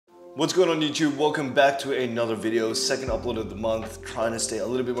What's going on YouTube? Welcome back to another video, second upload of the month, trying to stay a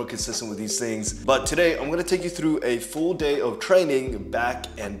little bit more consistent with these things. But today I'm going to take you through a full day of training, back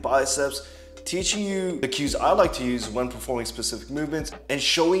and biceps, teaching you the cues I like to use when performing specific movements and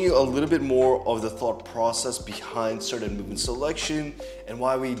showing you a little bit more of the thought process behind certain movement selection and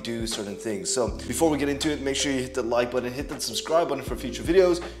why we do certain things. So before we get into it, make sure you hit the like button, hit the subscribe button for future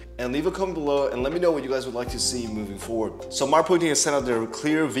videos, and leave a comment below and let me know what you guys would like to see moving forward. So My Protein has sent out their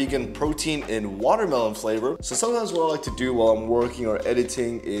clear vegan protein in watermelon flavor. So sometimes what I like to do while I'm working or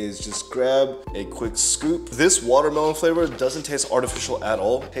editing is just grab a quick scoop. This watermelon flavor doesn't taste artificial at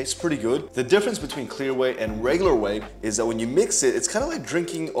all. It tastes pretty good. The difference between clear whey and regular whey is that when you mix it, it's kind of like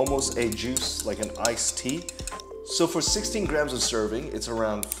drinking almost a juice, like an iced tea. So for 16 grams of serving, it's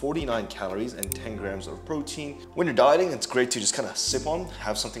around 49 calories and 10 grams of protein. When you're dieting, it's great to just kind of sip on,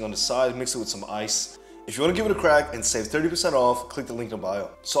 have something on the side, mix it with some ice. If you want to give it a crack and save 30% off, click the link in bio.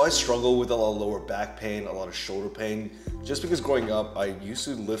 So I struggle with a lot of lower back pain, a lot of shoulder pain, just because growing up, I used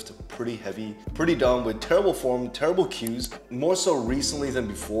to lift pretty heavy, pretty dumb, with terrible form, terrible cues. More so recently than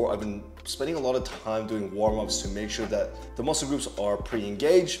before, I've been spending a lot of time doing warm-ups to make sure that the muscle groups are pretty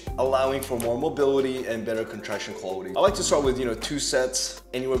engaged, allowing for more mobility and better contraction quality. I like to start with, 2 sets,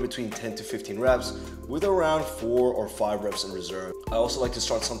 anywhere between 10 to 15 reps, with around 4 or 5 reps in reserve. I also like to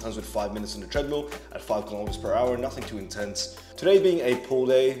start sometimes with 5 minutes in the treadmill at 5 kilometers per hour, nothing too intense. Today being a pull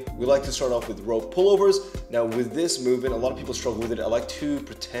day, we like to start off with rope pullovers. Now with this movement, a lot of people struggle with it. I like to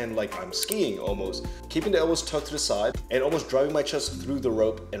pretend like I'm skiing almost, keeping the elbows tucked to the side and almost driving my chest through the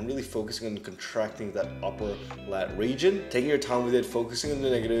rope and really focusing on contracting that upper lat region, taking your time with it, focusing on the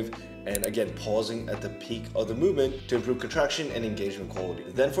negative, and again, pausing at the peak of the movement to improve contraction and engagement quality.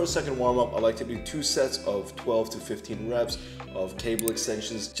 Then for a second warm-up, I like to do 2 sets of 12 to 15 reps of cable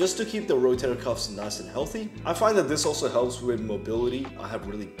extensions just to keep the rotator cuffs nice and healthy. I find that this also helps with mobility. I have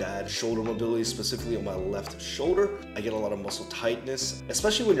really bad shoulder mobility, specifically on my left shoulder. I get a lot of muscle tightness,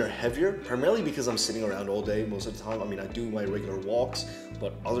 especially when you're heavier, primarily because I'm sitting around all day most of the time. I mean, I do my regular walks,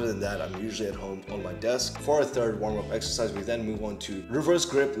 but other than that, I'm usually at home on my desk. For our third warm-up exercise, we then move on to reverse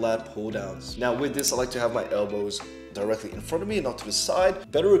grip lat pull downs. Now with this, I like to have my elbows directly in front of me and not to the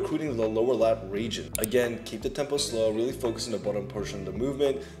side, better recruiting the lower lat region. Again, keep the tempo slow, really focus on the bottom portion of the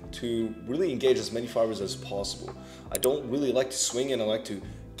movement to really engage as many fibers as possible. I don't really like to swing, and I like to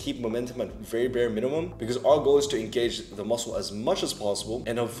keep momentum at very bare minimum because our goal is to engage the muscle as much as possible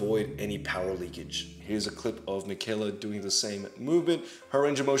and avoid any power leakage. Here's a clip of Michaela doing the same movement. Her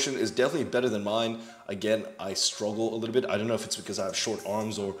range of motion is definitely better than mine. Again, I struggle a little bit. I don't know if it's because I have short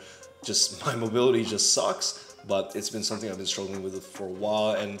arms or just my mobility just sucks, but it's been something I've been struggling with for a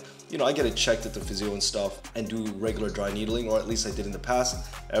while. And I get it checked at the physio and stuff and do regular dry needling, or at least I did in the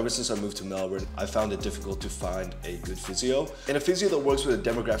past. Ever since I moved to Melbourne, I found it difficult to find a good physio and a physio that works with a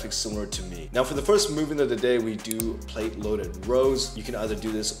demographic similar to me. Now for the first movement of the day, we do plate loaded rows. You can either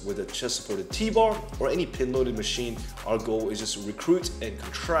do this with a chest supported T-bar or any pin loaded machine. Our goal is just to recruit and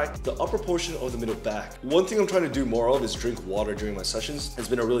contract the upper portion of the middle back. One thing I'm trying to do more of is drink water during my sessions. It's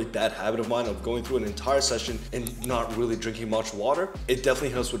been a really bad habit of mine of going through an entire session and not really drinking much water. It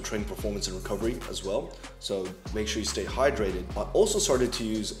definitely helps with training performance and recovery as well, so make sure you stay hydrated. I also started to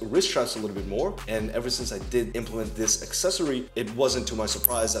use wrist straps a little bit more, and ever since I did implement this accessory, it wasn't to my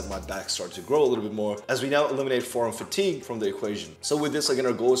surprise that my back started to grow a little bit more as we now eliminate forearm fatigue from the equation. So with this, again,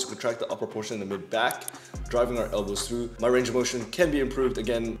 our goal is to contract the upper portion of the mid back, driving our elbows through. My range of motion can be improved.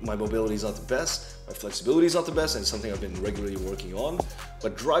 Again, my mobility is not the best, my flexibility is not the best, and it's something I've been regularly working on.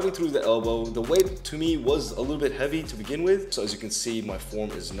 But driving through the elbow, the weight to me was a little bit heavy to begin with. So as you can see, my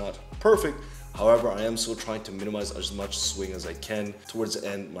form is not perfect. However, I am still trying to minimize as much swing as I can. Towards the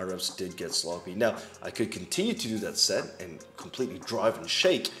end, my reps did get sloppy. Now, I could continue to do that set and completely drive and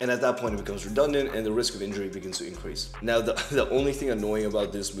shake, and at that point it becomes redundant and the risk of injury begins to increase. Now, the only thing annoying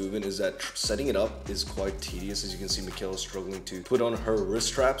about this movement is that setting it up is quite tedious. As you can see, Michaela is struggling to put on her wrist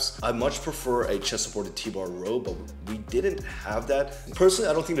straps. I much prefer a chest-supported T-bar row, but we didn't have that. Personally,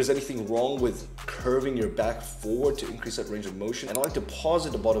 I don't think there's anything wrong with curving your back forward to increase that range of motion, and I like to pause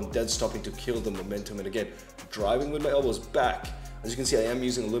at the bottom, dead stopping to kill the momentum, and again, driving with my elbows back. As you can see, I am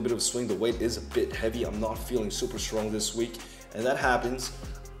using a little bit of swing. The weight is a bit heavy. I'm not feeling super strong this week, and that happens.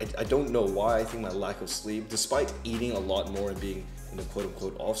 I don't know why. I think my lack of sleep, despite eating a lot more and being in the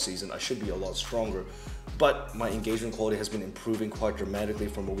quote-unquote off-season, I should be a lot stronger. But my engagement quality has been improving quite dramatically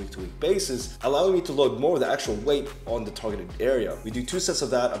from a week-to-week basis, allowing me to load more of the actual weight on the targeted area. We do 2 sets of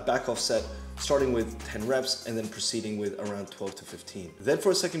that, a back-off set, starting with 10 reps and then proceeding with around 12 to 15. Then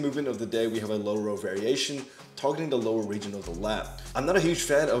for a second movement of the day, we have a low row variation, targeting the lower region of the lat. I'm not a huge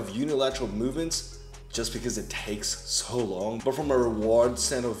fan of unilateral movements just because it takes so long. But from a reward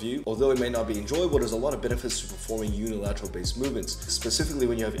standpoint of view, although it may not be enjoyable, there's a lot of benefits to performing unilateral based movements, specifically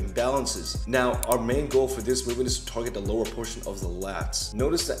when you have imbalances. Now, our main goal for this movement is to target the lower portion of the lats.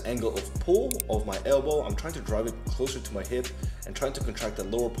 Notice the angle of pull of my elbow. I'm trying to drive it closer to my hip and trying to contract the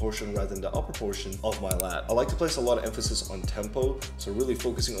lower portion rather than the upper portion of my lat. I like to place a lot of emphasis on tempo, so really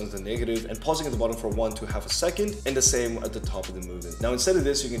focusing on the negative and pausing at the bottom for 1 to half a second, and the same at the top of the movement. Now, instead of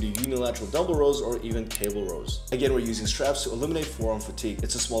this, you can do unilateral dumbbell rows or even cable rows. Again, we're using straps to eliminate forearm fatigue.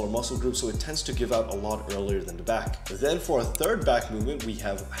 It's a smaller muscle group, so it tends to give out a lot earlier than the back. Then for our third back movement, we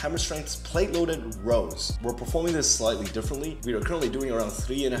have hammer strength plate loaded rows. We're performing this slightly differently. We are currently doing around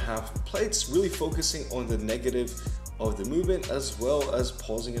 3.5 plates, really focusing on the negative of the movement as well as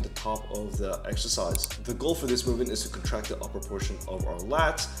pausing at the top of the exercise. The goal for this movement is to contract the upper portion of our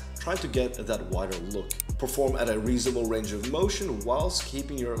lats, trying to get that wider look. Perform at a reasonable range of motion whilst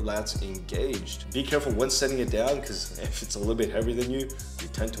keeping your lats engaged. Be careful when setting it down, because if it's a little bit heavier than you, you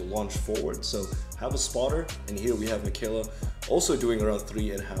tend to launch forward. So have a spotter. And here we have Michaela also doing around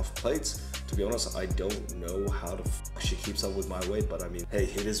 3.5 plates. To be honest, I don't know how she keeps up with my weight, but I mean, hey,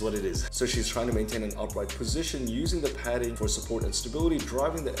 it is what it is. So she's trying to maintain an upright position using the padding for support and stability,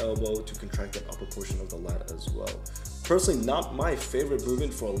 driving the elbow to contract that upper portion of the lat as well. Personally, not my favorite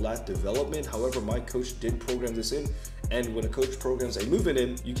movement for lat development. However, my coach did program this in, and when a coach programs a movement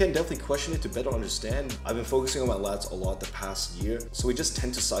in, you can definitely question it to better understand. I've been focusing on my lats a lot the past year, so we just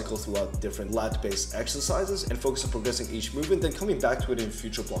tend to cycle throughout different lat-based exercises and focus on progressing each movement, then coming back to it in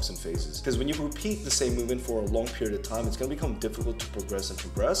future blocks and phases. Because when you repeat the same movement for a long period of time, it's going to become difficult to progress and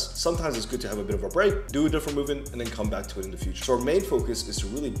progress. Sometimes it's good to have a bit of a break, do a different movement, and then come back to it in the future. So our main focus is to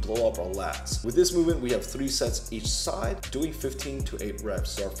really blow up our lats. With this movement, we have 3 sets each side, doing 15 to 8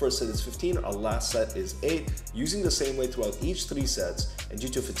 reps. So our first set is 15, our last set is 8, using the same way throughout each 3 sets, and due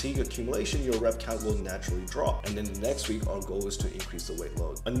to fatigue accumulation, your rep count will naturally drop. And then the next week, our goal is to increase the weight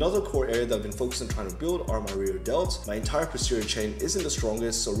load. Another core area that I've been focused on trying to build are my rear delts. My entire posterior chain isn't the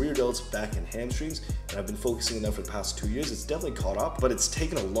strongest, so rear delts, back, and hamstrings, and I've been focusing on that for the past 2 years. It's definitely caught up, but it's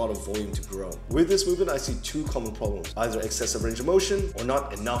taken a lot of volume to grow. With this movement, I see 2 common problems: either excessive range of motion or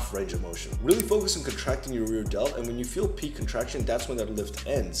not enough range of motion. Really focus on contracting your rear delt, and when you feel peak contraction, that's when that lift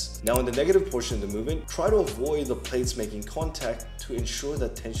ends. Now, in the negative portion of the movement, try to avoid the plates making contact to ensure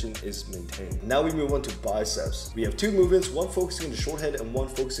that tension is maintained. Now we move on to biceps. We have 2 movements, one focusing on the short head and one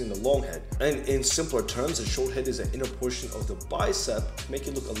focusing on the long head. And in simpler terms, the short head is the inner portion of the bicep to make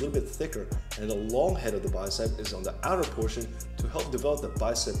it look a little bit thicker, and the long head of the bicep is on the outer portion to help develop the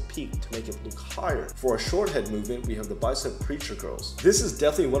bicep peak to make it look higher. For a short head movement, we have the bicep preacher curls. This is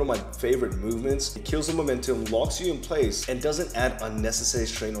definitely one of my favorite movements. It kills the momentum, locks you in place, and doesn't add unnecessary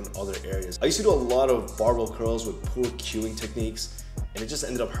strain on other areas. I used to do a lot of barbell curls with poor cueing techniques, and it just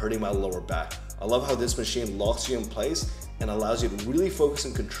ended up hurting my lower back. I love how this machine locks you in place and allows you to really focus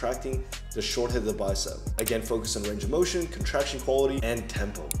on contracting the short head of the bicep. Again, focus on range of motion, contraction quality, and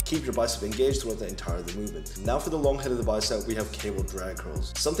tempo. Keep your bicep engaged throughout the entire of the movement. Now for the long head of the bicep, we have cable drag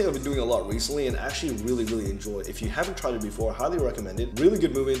curls. Something I've been doing a lot recently and actually really enjoy. If you haven't tried it before, I highly recommend it. Really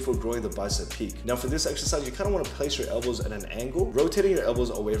good movement for growing the bicep peak. Now for this exercise, you kind of want to place your elbows at an angle, rotating your elbows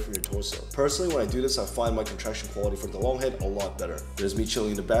away from your torso. Personally, when I do this, I find my contraction quality for the long head a lot better. There's me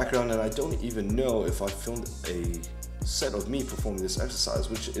chilling in the background, and I don't even know if I filmed a set of me performing this exercise,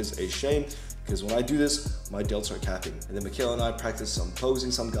 which is a shame because when I do this, my delts are capping. And then Michaela and I practiced some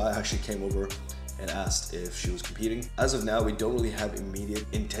posing. Some guy actually came over and asked if she was competing. As of now, we don't really have immediate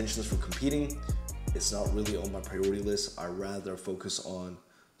intentions for competing. It's not really on my priority list. I rather focus on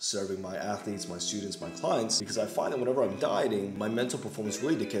serving my athletes, my students, my clients, because I find that whenever I'm dieting, my mental performance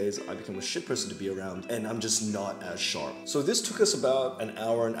really decays. I become a shit person to be around, and I'm just not as sharp. So this took us about an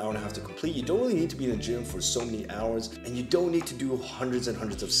hour and a half to complete. You don't really need to be in the gym for so many hours, and you don't need to do hundreds and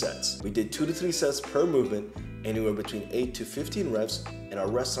hundreds of sets. We did 2 to 3 sets per movement, anywhere between 8 to 15 reps, and our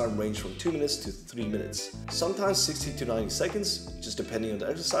rest time ranged from 2 minutes to 3 minutes. Sometimes 60 to 90 seconds, just depending on the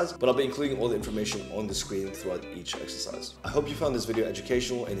exercise, but I'll be including all the information on the screen throughout each exercise. I hope you found this video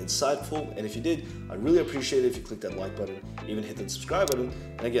educational and insightful, and if you did, I'd really appreciate it if you click that like button, even hit the subscribe button,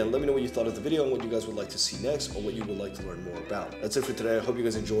 and again, let me know what you thought of the video and what you guys would like to see next, or what you would like to learn more about. That's it for today. I hope you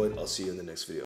guys enjoyed. I'll see you in the next video.